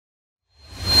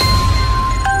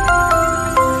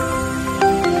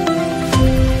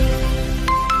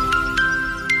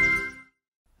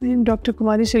Dr.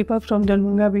 Kumari Shilpa from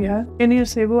Darbhanga, Bihar. 10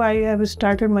 years ago, I have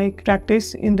started my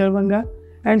practice in Darbhanga,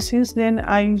 and since then,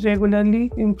 I regularly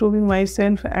improving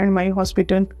myself and my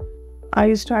hospital.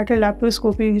 I started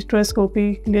laparoscopy, hysteroscopy,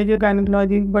 laser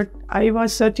gynecology, but I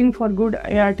was searching for good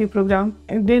ART program.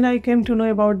 And then I came to know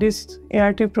about this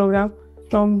ART program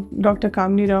from Dr.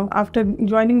 Kamini Rao. After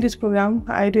joining this program,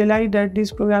 I realized that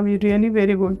this program is really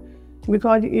very good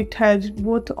because it has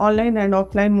both online and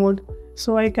offline mode.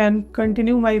 So I can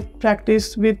continue my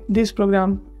practice with this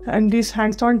program. And this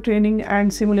hands-on training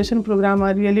and simulation program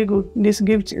are really good. This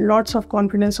gives lots of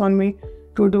confidence on me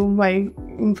to do my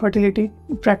infertility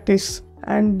practice.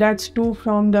 And that's too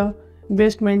from the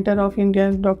best mentor of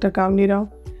India, Dr. Kamini Rao.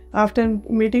 After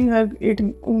meeting her, it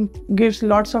gives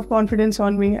lots of confidence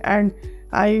on me, and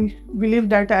I believe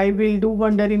that I will do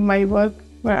wonder in my work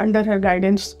under her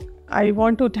guidance. I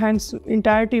want to thank the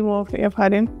entire team of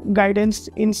FRM guidance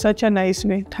in such a nice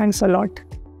way. Thanks a lot.